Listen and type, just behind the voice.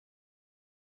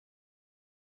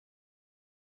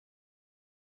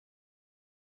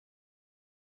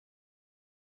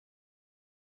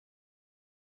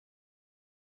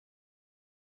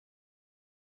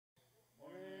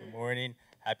morning.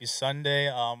 Happy Sunday.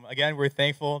 Again, we're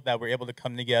thankful that we're able to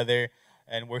come together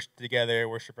and worship together,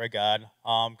 worship our God.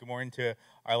 Good morning to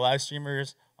our live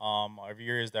streamers, our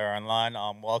viewers that are online.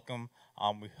 Welcome.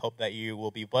 We hope that you will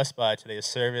be blessed by today's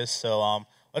service. So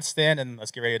let's stand and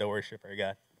let's get ready to worship our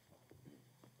God.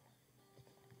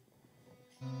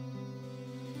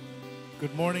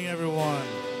 Good morning, everyone.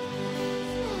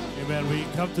 Amen. We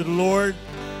come to the Lord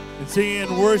and sing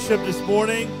and worship this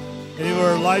morning. Any of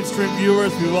our live stream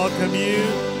viewers, we welcome you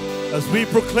as we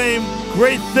proclaim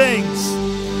great things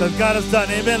that God has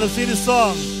done. Amen. Let's sing this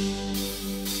song. Sing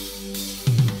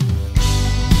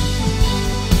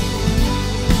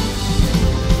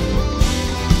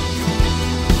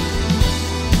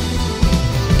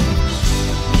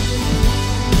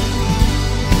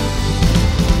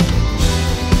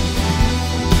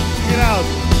it out.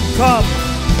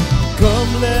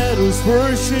 Come, let us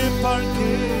worship our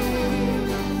King.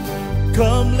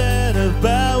 Come, let us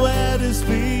bow at His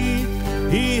feet.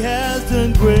 He has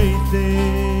done great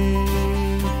things.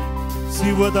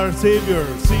 See what our Savior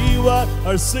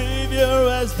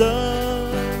has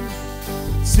done.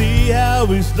 See how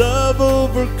His love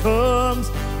overcomes.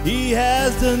 He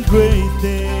has done great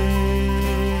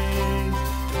things.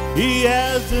 He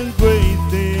has done great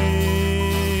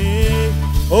things.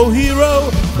 Oh hero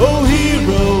of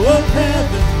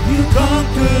heaven, you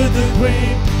conquer the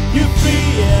grave. You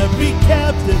free every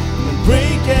captive and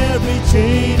break every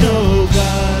chain, oh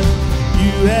God.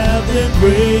 You have done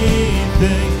great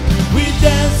things. We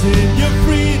dance in your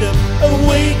freedom,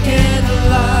 awake and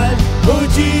alive. Oh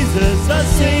Jesus, our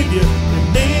Savior, your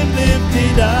name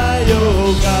lifted high,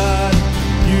 oh God.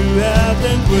 You have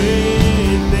done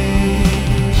great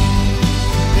things.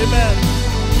 Amen.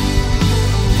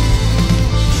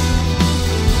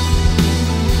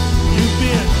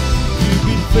 You've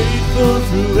been faithful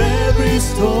through every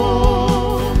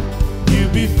storm.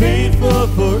 You'll be faithful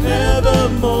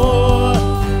forevermore.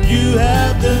 You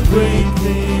have done great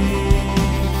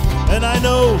things. And I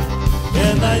know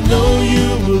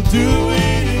you will do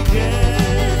it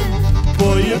again.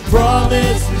 For your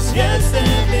promise is yes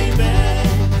and amen.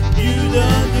 You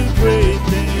done the great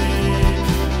thing.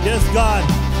 Yes, God,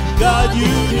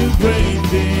 you do great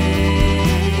things.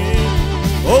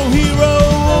 Oh hero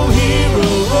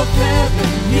of heaven,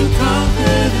 you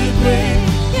conquer the grave.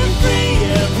 You free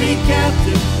every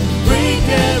captive, break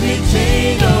every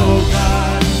chain, oh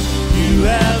God. You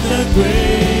have the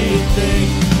great thing.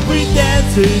 We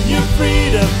dance in your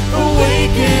freedom,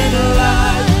 awake and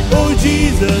alive. Oh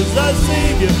Jesus, our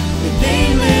Savior, your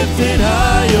name lifted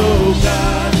high, oh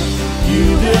God.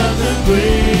 You have the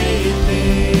great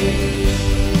thing.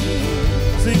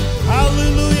 Sing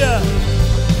hallelujah.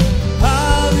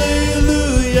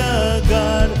 Hallelujah,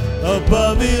 God,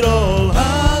 above it all.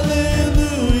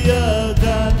 Hallelujah,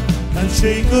 God,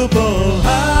 unshakable.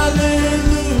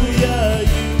 Hallelujah,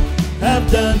 you have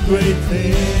done great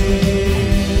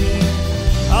things.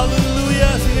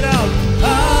 Hallelujah, sing it out.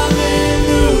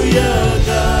 Hallelujah,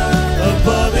 God,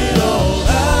 above it all.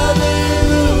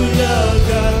 Hallelujah,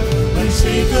 God,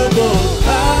 unshakable.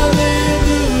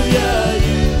 Hallelujah,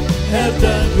 you have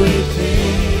done great things.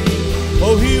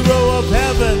 Oh hero of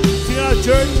heaven, sing out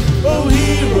church. Oh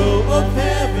hero of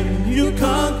heaven, you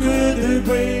conquer the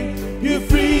grave. You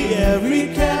free every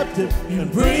captive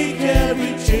and break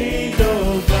every chain,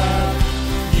 oh God.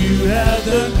 You have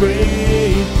done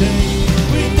great things.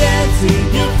 We dance in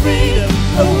your freedom,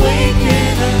 awake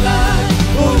and alive.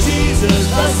 Oh Jesus,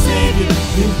 our Savior,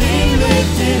 your name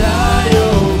lifted high,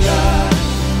 oh God.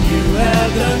 You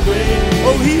have done great.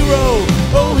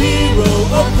 Oh hero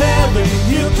of heaven,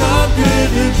 you conquer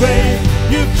the grave.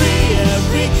 You free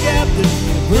every captive,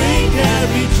 break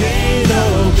every chain,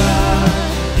 oh God.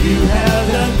 You have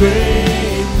done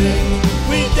great things.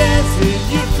 We dance in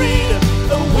your freedom,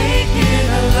 awake and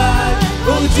alive.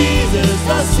 Oh Jesus,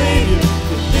 our Savior,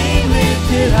 your name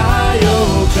lifted high,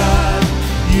 oh God.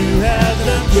 You have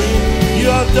done great. You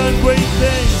have done great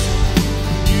things.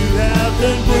 You have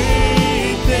done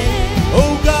great things.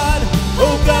 Oh God,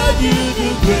 you do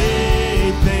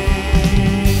great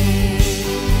things.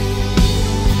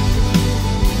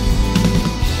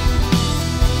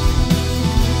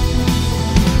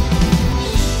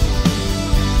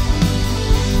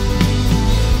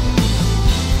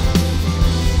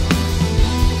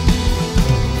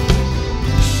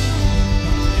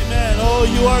 Amen. Oh,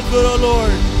 you are good, oh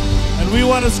Lord. And we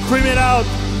want to scream it out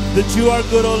that you are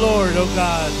good, oh Lord, oh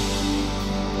God.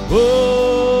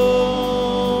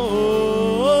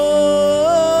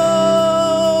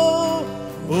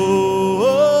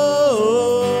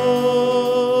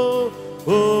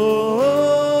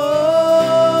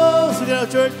 Sing it out,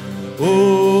 church.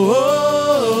 Oh,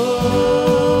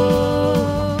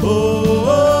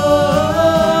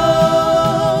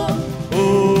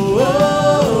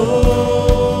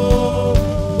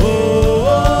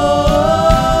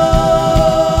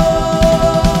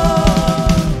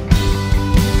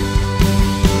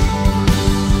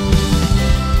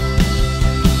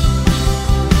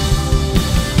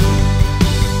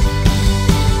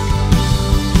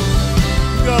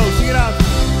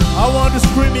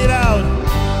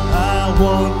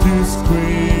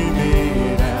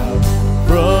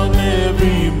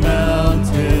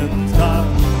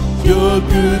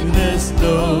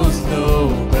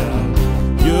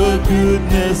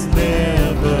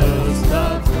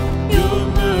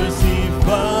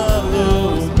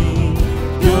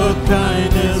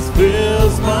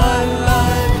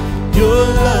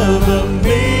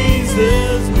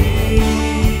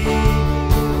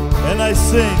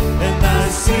 sing, and I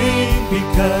sing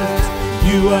because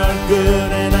you are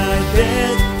good, and I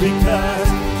dance because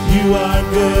you are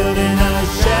good, and I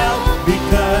shout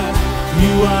because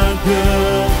you are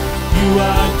good. You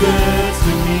are good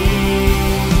to me.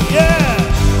 Yeah.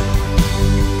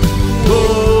 Oh,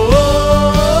 oh,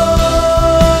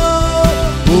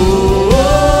 oh,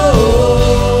 oh,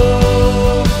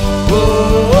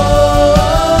 oh, oh.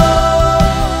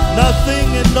 Nothing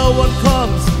and no one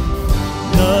comes.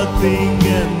 Nothing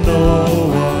and no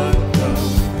one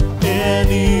comes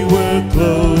anywhere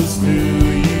close to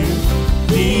you.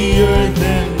 The earth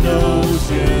and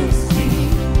oceans see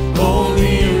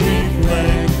only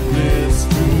reflect this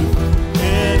truth.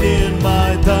 And in my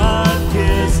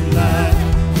darkest night,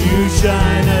 you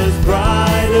shine as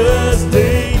bright as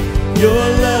day. Your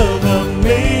love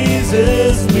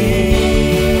amazes me.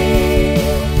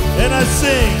 And I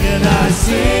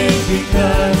sing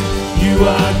because you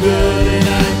are good, and I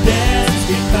dance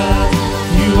because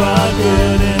you are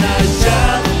good, and I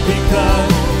shout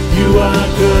because you are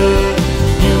good.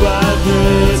 You are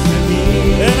good to me.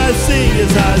 And I sing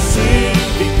as I sing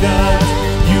because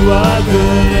you are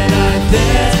good, and I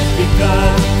dance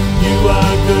because you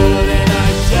are good, and I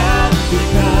shout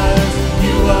because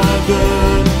you are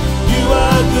good. You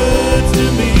are good to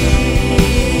me.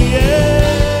 Yeah.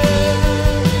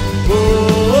 Oh,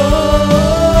 oh,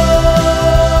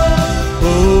 oh,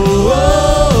 oh,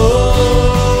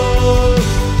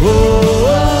 oh, oh.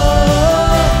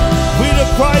 With a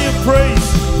cry of praise,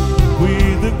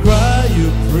 with a cry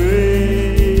of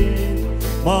praise,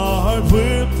 my heart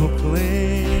will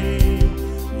proclaim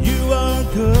you are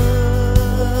good.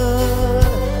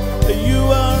 You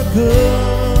are good.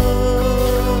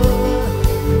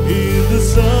 In the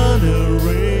sun and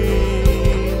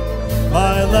rain,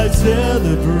 my life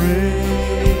celebrates.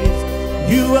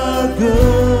 You are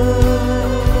good.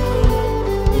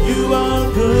 You are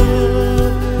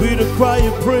good. With a cry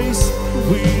of praise,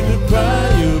 with a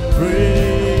cry of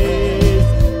praise,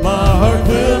 my heart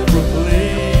will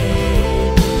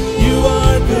proclaim you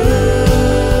are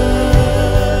good.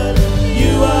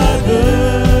 You are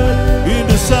good. In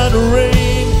the sun and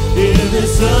rain, in the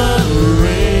sun and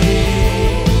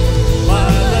rain, my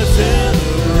life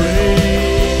celebrates.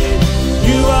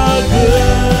 You are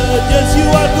good. Yes, you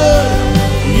are good.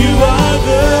 You are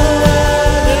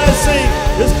good. And I sing,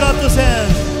 let's clap those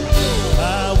hands. I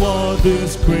want to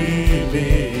scream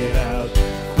it out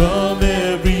from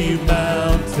every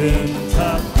mountain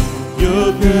top.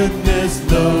 Your goodness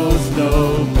knows no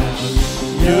bounds.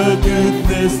 Your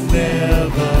goodness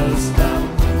never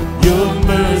stops. Your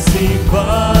mercy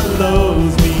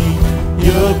follows me.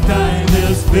 Your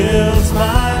kindness fills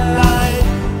my life.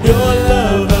 Your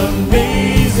love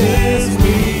amazes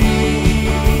me.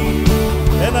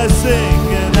 And I sing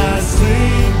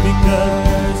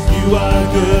because you are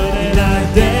good, and I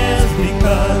dance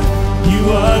because you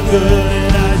are good,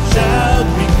 and I shout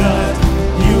because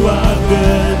you are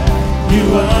good. You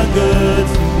are good.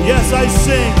 Yes, I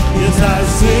sing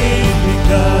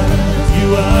because you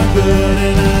are good,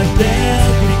 and I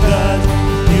dance because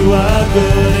you are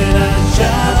good, and I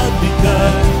shout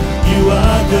because you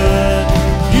are good.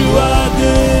 You are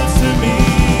good to me.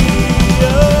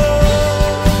 Oh.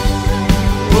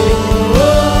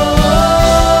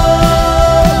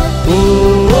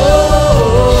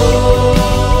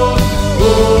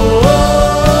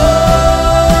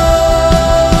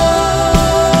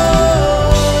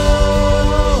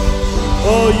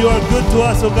 You are good to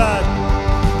us, oh God.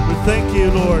 We thank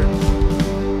you, Lord.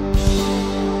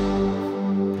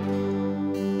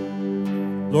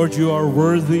 Lord, you are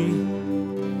worthy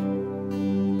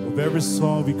of every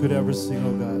song we could ever sing,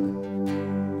 oh God.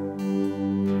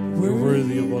 You're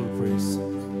worthy of all praise.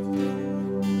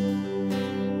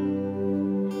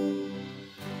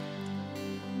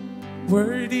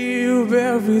 Worthy of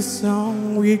every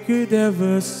song we could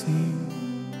ever sing.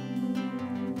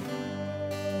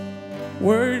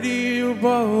 Worthy of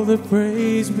all the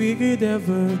praise we could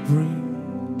ever bring.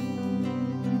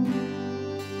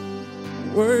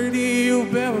 Worthy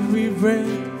of every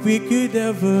breath we could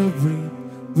ever breathe.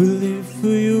 We live for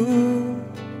you.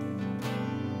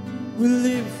 We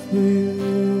live for you.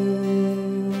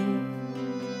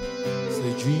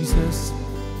 Say Jesus.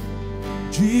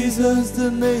 Jesus, the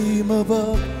name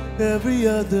above every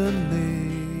other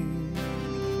name.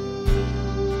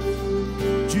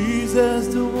 Jesus,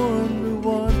 the one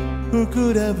who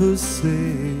could ever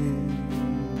sing.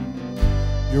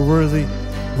 You're worthy,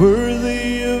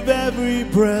 worthy of every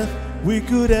breath we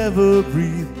could ever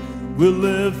breathe. We'll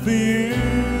live for you.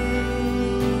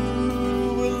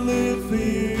 We'll live for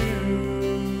you.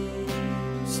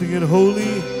 Sing it,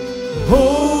 holy,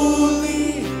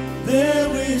 holy. There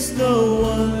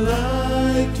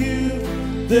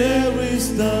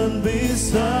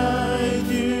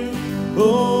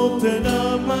Open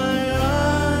up my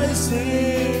eyes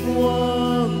in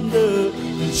wonder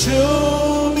and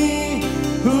show me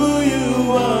who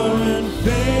you are and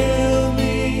fill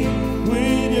me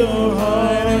with your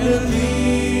heart and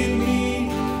lead me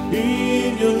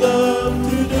in your love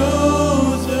to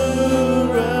those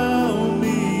around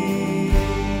me.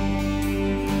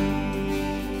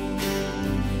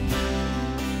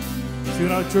 Sing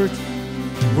it out, church.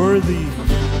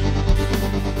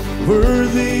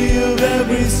 Worthy of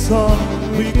every song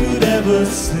we could ever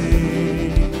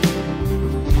sing,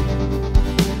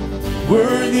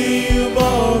 worthy of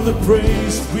all the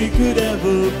praise we could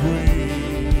ever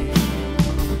bring,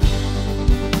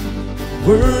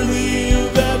 worthy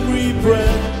of every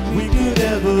breath we could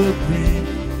ever breathe.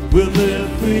 We'll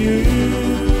live for you,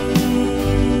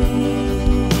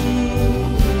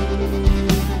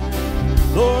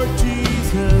 Lord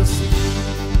Jesus.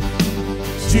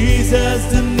 Jesus,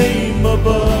 the name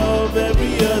above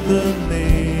every other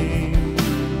name.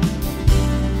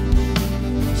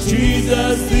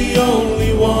 Jesus, the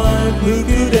only one who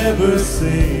could ever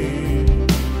save.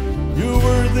 You're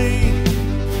worthy,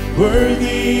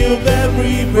 worthy of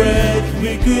every breath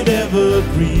we could ever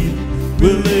breathe.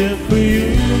 We'll live for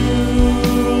you,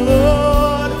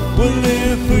 Lord, we'll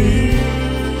live for you.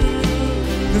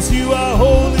 'Cause you are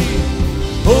holy,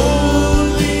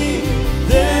 holy,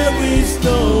 there is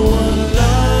no one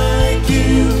like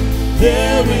you,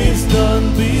 there is none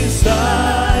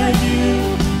beside you.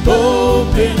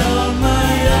 Open up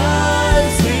my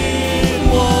eyes in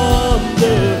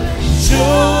wonder,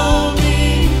 show me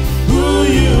who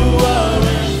you are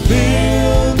and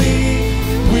fill me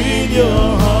with your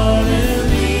heart and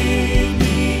lead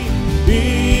me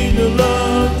in your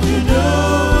love to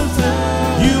those.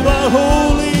 You are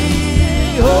holy,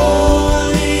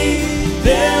 holy,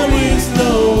 there is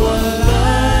no one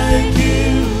like you,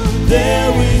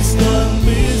 there is none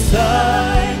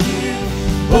beside you.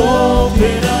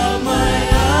 Open up my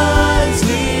eyes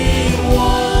in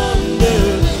wonder,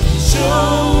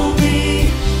 show me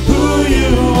who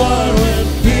you are and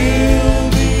fill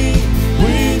me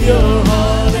with your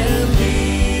heart and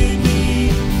lead me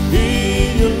in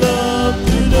your love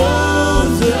to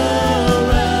those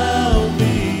around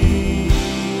me.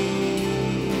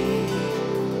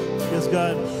 Yes,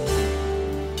 God,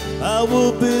 I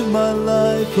will build my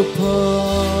life upon.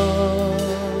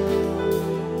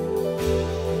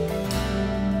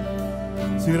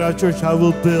 Sing it out, church. I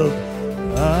will build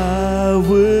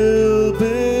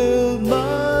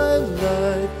my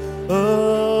life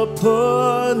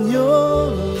upon your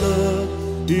love.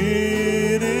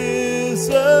 It is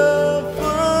a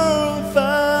firm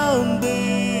foundation,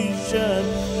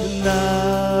 and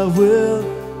I will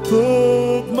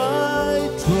put my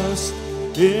trust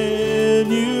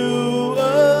in you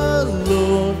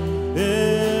alone,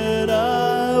 and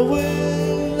I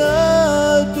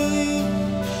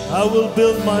will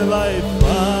build my life.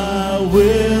 I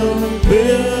will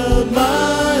build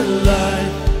my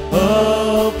life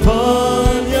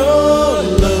upon your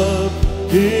love.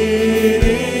 It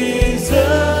is a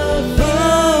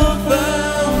firm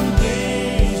foundation,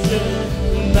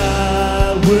 and I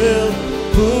will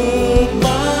put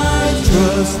my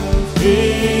trust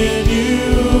in you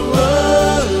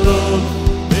alone,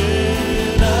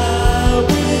 and I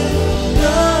will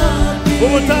not be.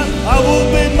 One more time. I will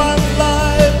build my life.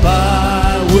 I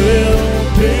will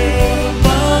build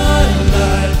my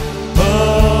life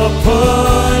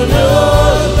upon your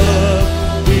love.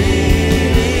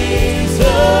 It is a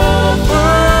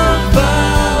firm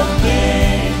foundation,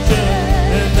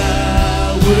 and I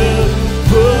will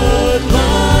put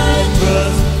my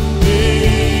trust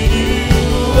in you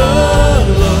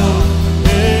alone,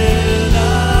 and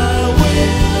I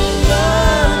will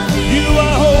not be. You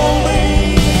are holy,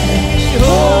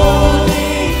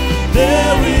 holy.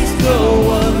 There is no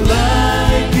one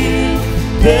like you,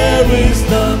 there is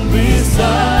none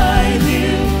beside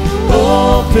you.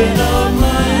 Open up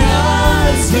my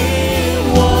eyes in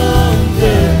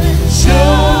wonder,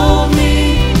 show me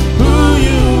who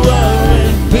you are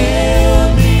and fill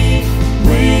me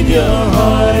with your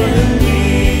heart and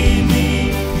lead me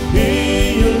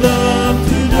in your love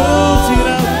to those.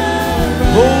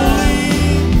 Holy,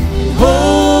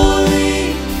 holy,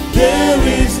 there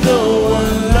is no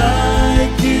one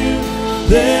like you,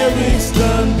 there is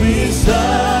none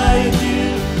beside you.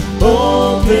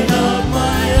 Open up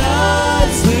my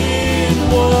eyes in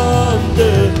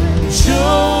wonder,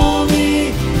 show me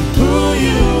who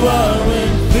you are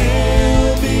and fill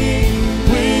me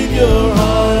with your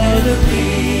heart and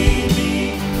lead me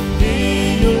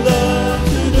in your love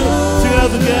to know. Sing it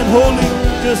out again, holy,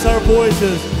 just our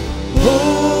voices.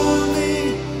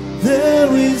 Holy,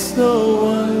 There is no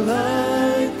one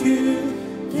like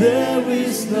you. There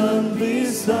is none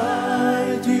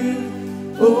beside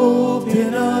you.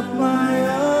 Open up my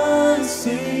eyes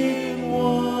in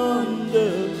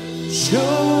wonder.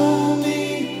 Show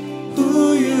me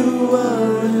who you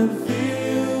are and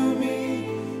fill me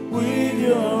with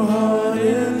your heart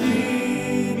and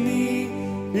lead me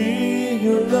in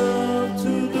your love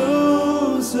to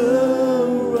those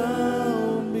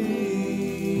around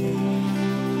me.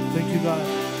 Thank you, God.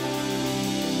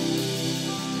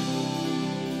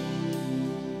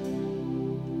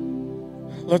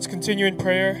 Let's continue in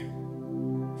prayer.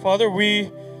 Father,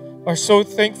 we are so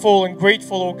thankful and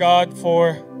grateful, oh God,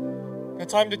 for the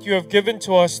time that you have given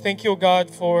to us. Thank you, oh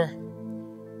God, for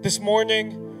this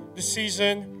morning, this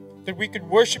season, that we could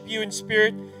worship you in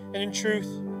spirit and in truth.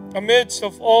 Amidst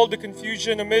of all the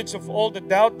confusion, amidst of all the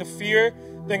doubt, the fear,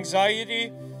 the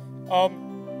anxiety,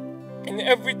 and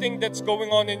everything that's going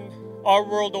on in our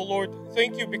world, oh Lord.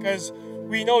 Thank you, because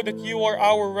we know that you are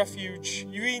our refuge.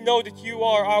 We know that you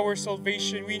are our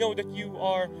salvation. We know that you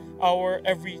are our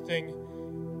everything.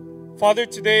 Father,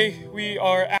 today we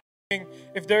are asking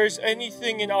if there is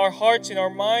anything in our hearts, in our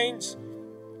minds,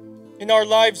 in our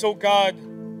lives, oh God,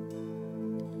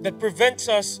 that prevents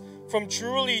us from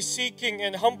truly seeking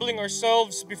and humbling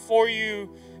ourselves before you.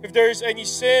 If there is any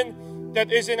sin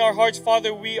that is in our hearts,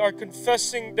 Father, we are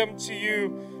confessing them to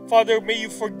you. Father, may you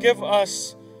forgive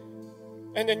us.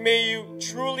 And then may you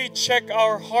truly check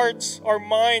our hearts, our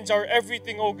minds, our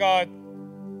everything, oh God.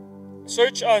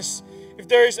 Search us if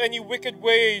there is any wicked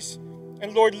ways.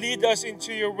 And Lord, lead us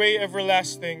into your way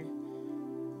everlasting.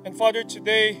 And Father,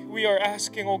 today we are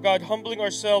asking, oh God, humbling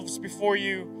ourselves before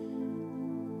you.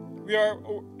 We are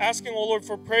asking, oh Lord,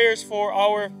 for prayers for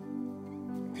our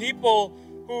people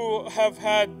who have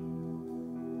had,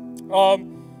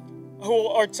 who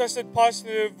are tested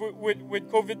positive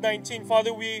with COVID-19.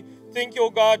 Father, we thank you, oh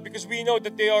God, because we know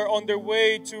that they are on their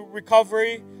way to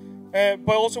recovery.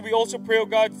 But also, we also pray, oh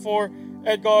God, for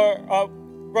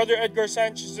Brother Edgar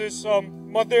Sanchez's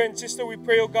mother and sister. We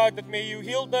pray, oh God, that may you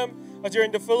heal them as they're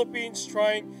in the Philippines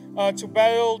trying to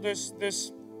battle this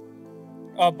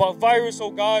virus,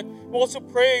 oh God. We also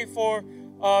pray for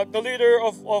the leader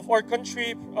of our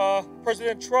country,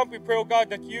 President Trump. We pray, oh God,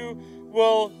 that you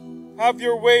will have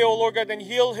your way, oh Lord God, and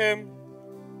heal him.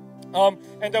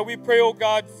 And that we pray, oh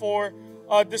God, for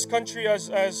this country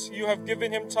as you have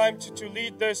given him time to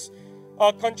lead this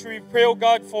country. We pray, oh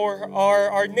God, for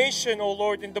our nation, oh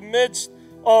Lord, in the midst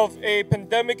of a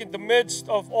pandemic, in the midst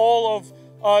of all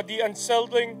of the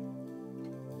unsettling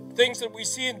things that we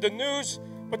see in the news.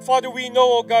 But Father, we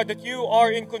know, oh God, that you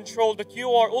are in control, that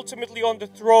you are ultimately on the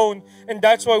throne, and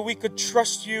that's why we could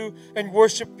trust you and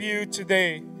worship you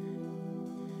today.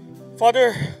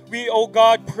 Father, we, oh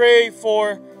God, pray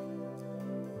for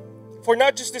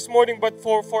not just this morning, but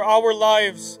for our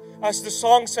lives. As the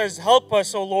song says, help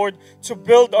us, oh Lord, to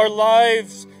build our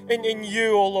lives in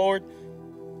you, oh Lord.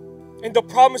 In the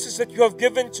promises that you have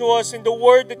given to us, in the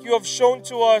word that you have shown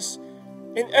to us,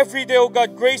 in every day, oh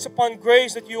God, grace upon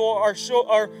grace that you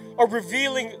are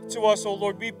revealing to us, oh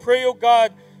Lord. We pray, oh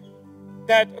God,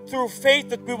 that through faith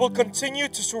that we will continue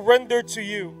to surrender to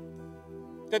you.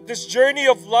 That this journey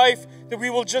of life, that we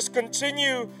will just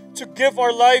continue to give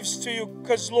our lives to you,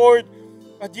 because Lord,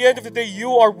 at the end of the day,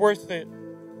 you are worth it.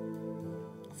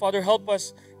 Father, help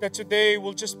us that today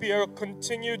will just be a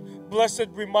continued blessed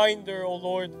reminder, oh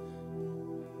Lord,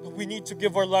 that we need to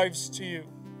give our lives to you,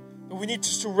 that we need to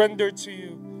surrender to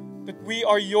you, that we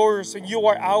are yours and you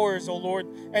are ours, oh Lord.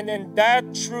 And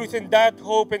that truth and that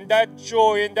hope and that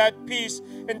joy and that peace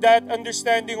and that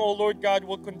understanding, oh Lord God,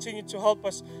 will continue to help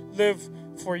us live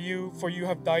for you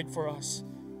have died for us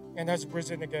and has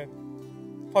risen again.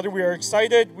 Father, we are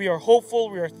excited, we are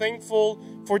hopeful, we are thankful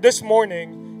for this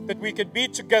morning that we could be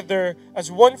together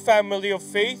as one family of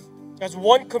faith, as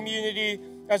one community,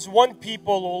 as one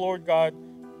people, oh Lord God,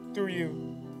 through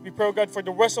you. We pray, oh God, for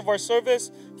the rest of our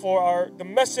service, for the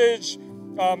message,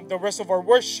 the rest of our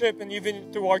worship, and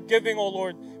even through our giving, oh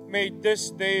Lord. May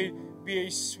this day be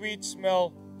a sweet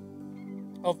smell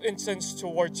of incense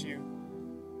towards you.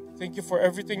 Thank you for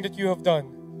everything that you have done.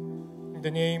 In the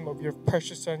name of your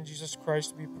precious Son, Jesus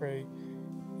Christ, we pray.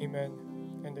 Amen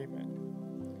and amen.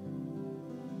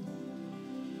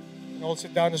 And all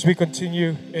sit down as we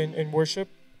continue in worship.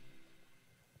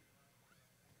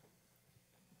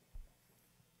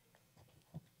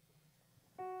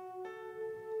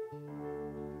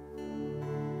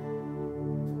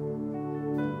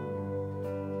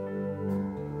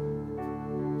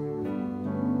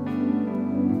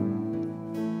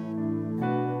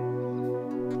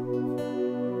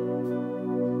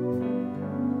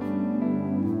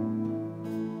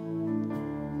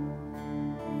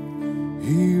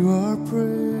 Hear our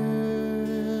prayer.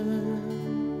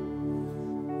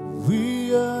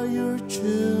 We are your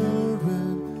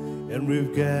children, and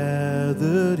we've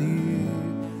gathered here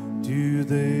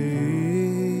today.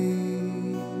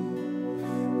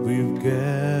 We've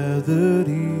gathered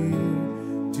here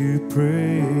to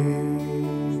pray.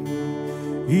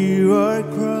 Hear our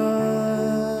cry.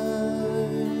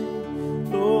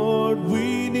 Lord,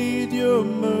 we need your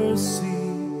mercy,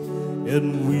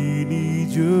 and we need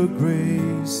your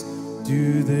grace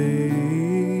today.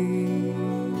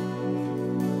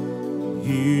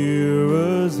 Hear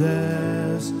us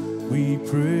as we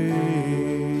pray.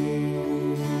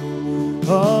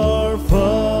 Our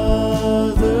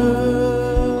Father,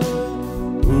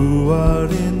 who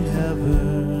art in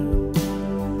heaven,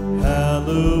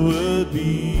 hallowed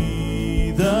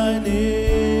be thy name.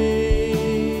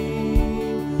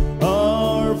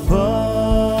 Our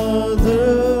Father,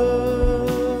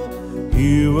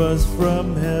 hear us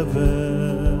from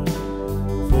heaven,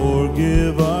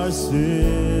 forgive our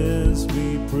sins,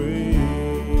 we pray.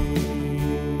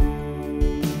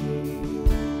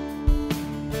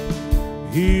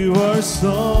 Hear our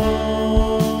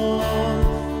song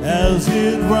as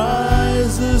it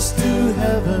rises to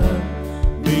heaven.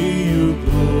 May your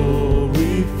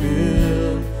glory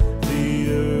fill the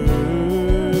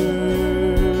earth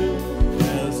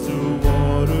as the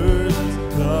waters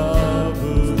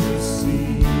cover the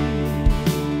sea.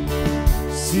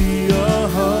 See our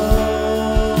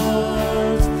hearts,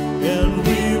 and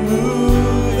we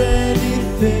move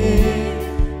anything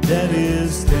that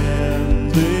is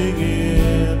standing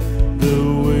in the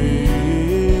way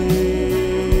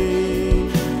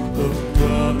of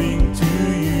coming to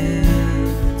you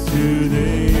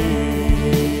today.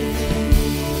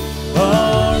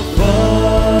 Our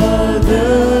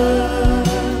Father,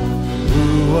 who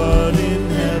art in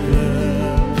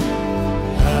heaven,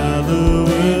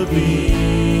 hallowed be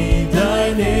thy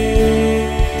name.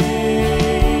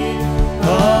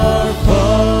 Our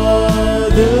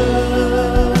Father,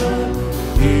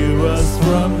 hear us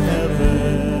from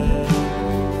heaven,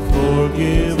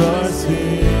 forgive our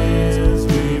sins,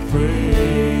 we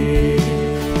pray.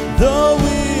 Though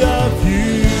we are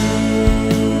few,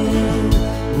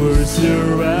 we're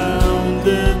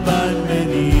surrounded by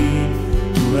many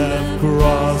who have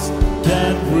crossed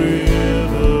that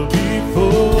river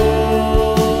before.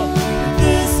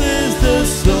 This is the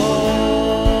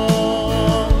song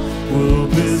we'll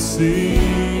be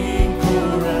singing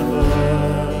forever.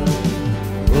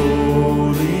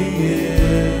 Holy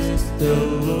is the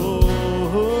Lord.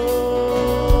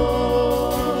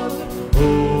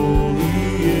 Holy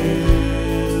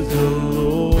is the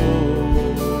Lord.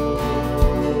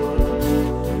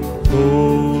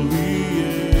 Holy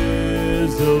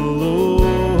is the Lord.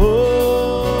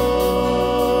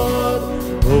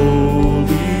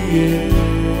 Holy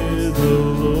is the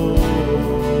Lord.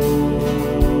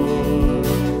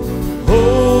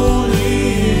 Holy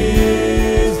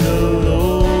is the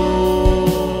Lord.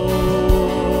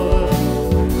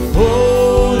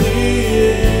 Holy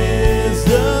is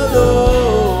the Lord.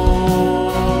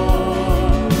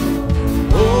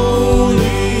 Holy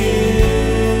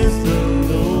is the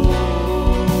Lord.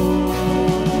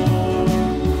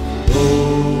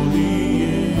 Holy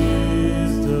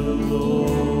is the Lord.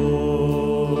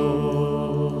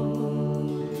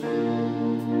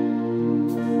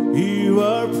 Hear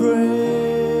our prayer.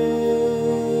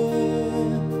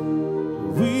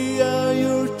 We are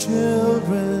your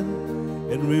children,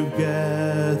 and we've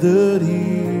gathered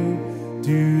here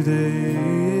today.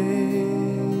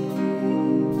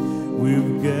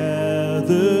 We've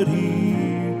gathered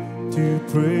here to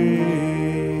pray.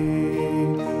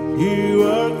 Hear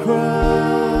our cry.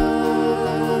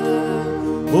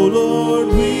 Oh Lord,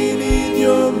 we need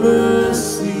your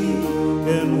mercy,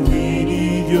 and we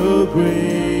need your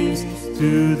grace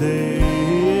today.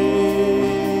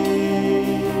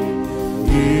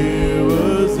 Hear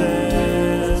us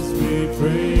as we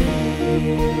pray.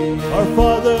 Our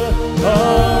Father,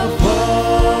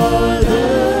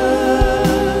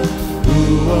 who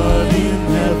art in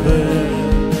heaven,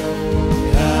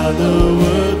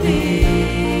 hallowed be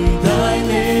thy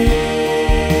name.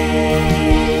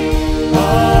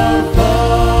 Our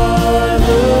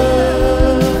Father,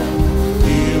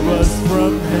 hear us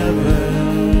from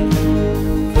heaven,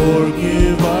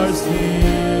 forgive our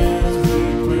sins, we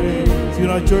pray. See in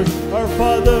our church, our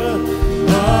Father,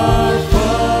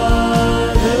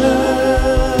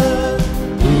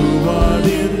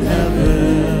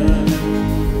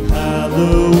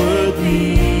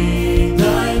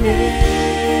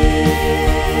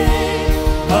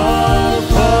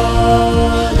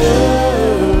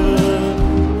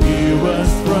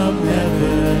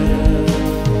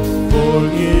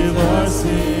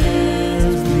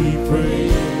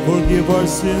 our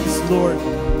sins, Lord.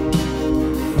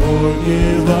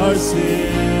 Forgive our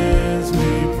sins,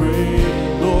 we pray.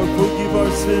 Lord, forgive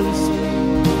our sins.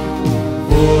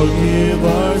 Forgive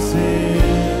our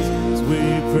sins, we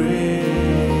pray.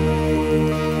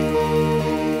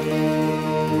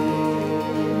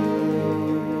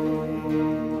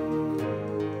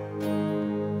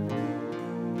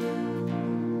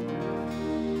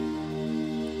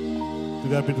 To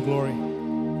God be the glory.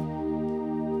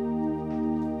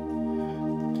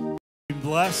 Be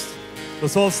blessed.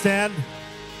 Let's all stand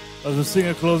as we sing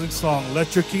a closing song.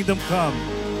 Let your kingdom come.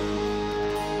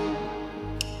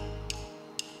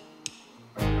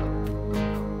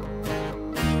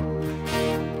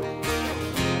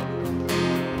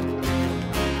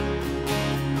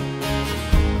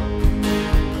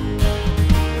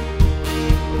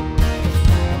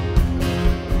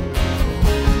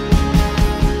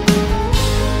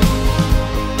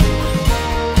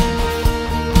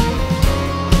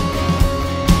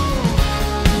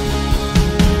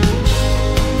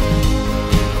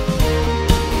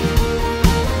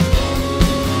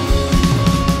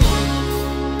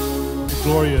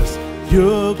 Glorious,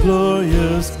 your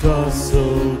glorious cause,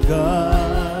 oh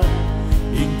God,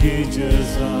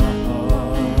 engages our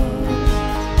hearts.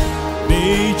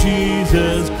 May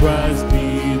Jesus Christ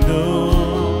be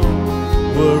known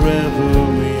wherever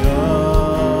we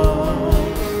are.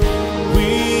 We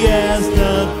ask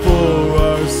not for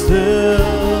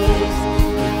ourselves,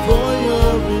 but for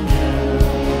your renown.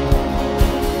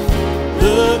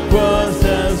 The cross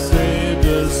has saved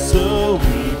us, so we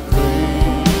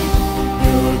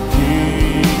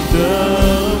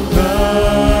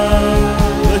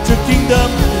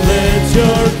let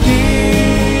your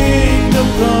kingdom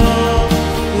come,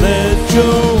 let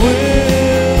your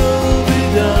will be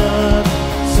done,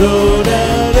 so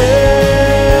that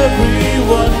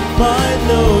everyone might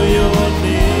know your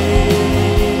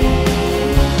name.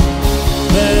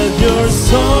 Let your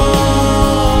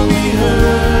song be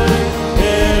heard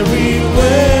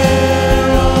everywhere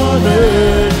on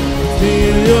earth,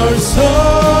 till your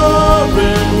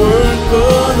sovereign work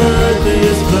on earth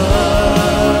is done.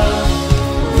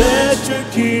 Let your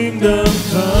kingdom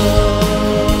come.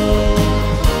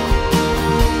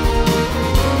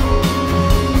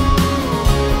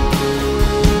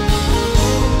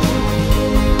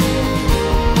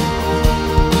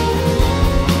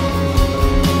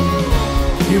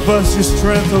 Give us your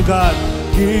strength, oh God.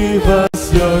 Give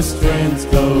us your strength,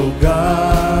 oh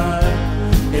God,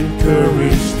 and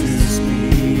courage to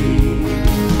speak.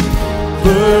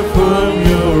 Perform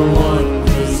your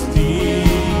wondrous deeds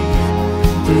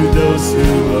to those who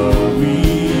are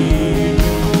weak.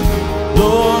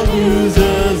 Lord, use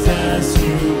us as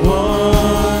you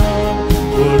want,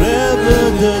 whatever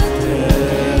the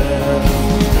test.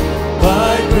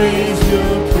 By grace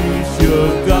you'll preach your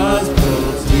gospel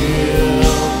till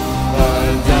our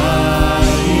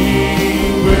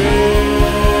dying breath.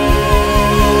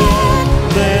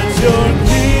 Let your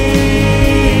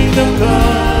kingdom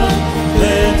come,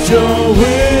 let your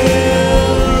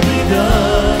will be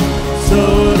done, so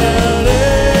that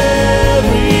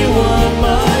everyone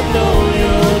might know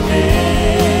your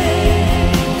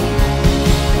name.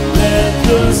 Let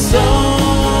the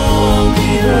song be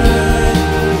heard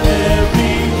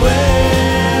everywhere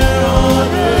on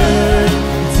earth,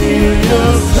 till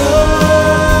your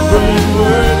sovereign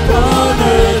work on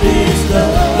earth is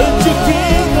done. Let your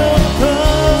kingdom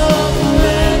come,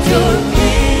 let your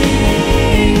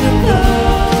kingdom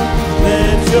come,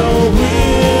 let your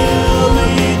will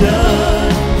be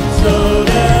done, so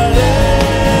that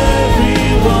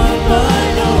everyone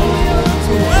might know.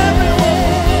 So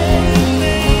everyone,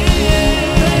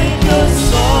 let your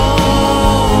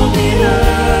song be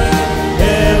heard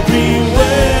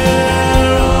everywhere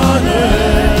on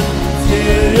earth,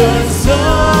 till your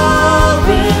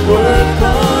sovereign work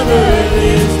on earth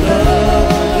is done.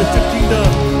 Let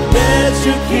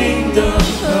your kingdom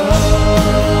come.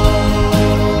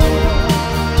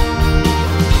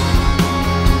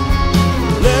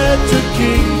 Let your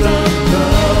kingdom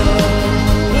come.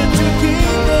 Let your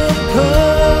kingdom come.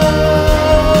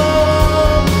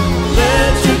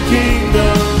 Let your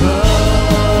kingdom come.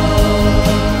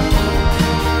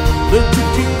 Let your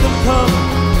kingdom come.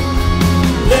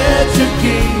 Let your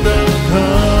kingdom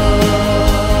come.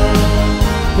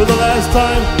 For the last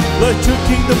time, let your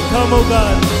kingdom come, oh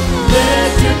God.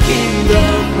 Let your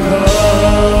kingdom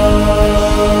come.